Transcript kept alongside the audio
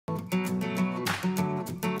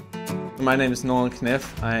My name is Nolan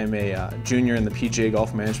Cunniff. I am a junior in the PGA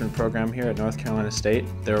Golf Management program here at North Carolina State.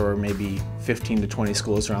 There were maybe 15 to 20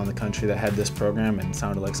 schools around the country that had this program, and it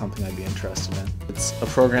sounded like something I'd be interested in. It's a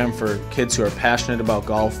program for kids who are passionate about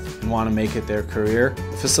golf and want to make it their career.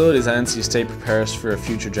 The facilities at NC State prepare us for a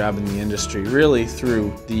future job in the industry, really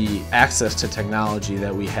through the access to technology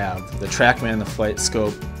that we have. The TrackMan, the Flight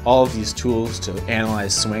Scope, all of these tools to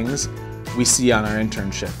analyze swings we see on our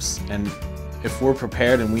internships. And if we're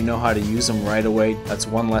prepared and we know how to use them right away, that's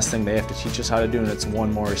one less thing they have to teach us how to do, and it's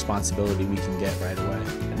one more responsibility we can get right away.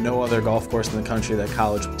 No other golf course in the country that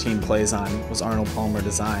college team plays on was Arnold Palmer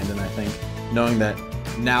designed, and I think knowing that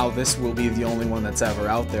now this will be the only one that's ever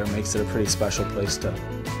out there makes it a pretty special place to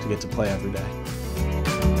get to play every day.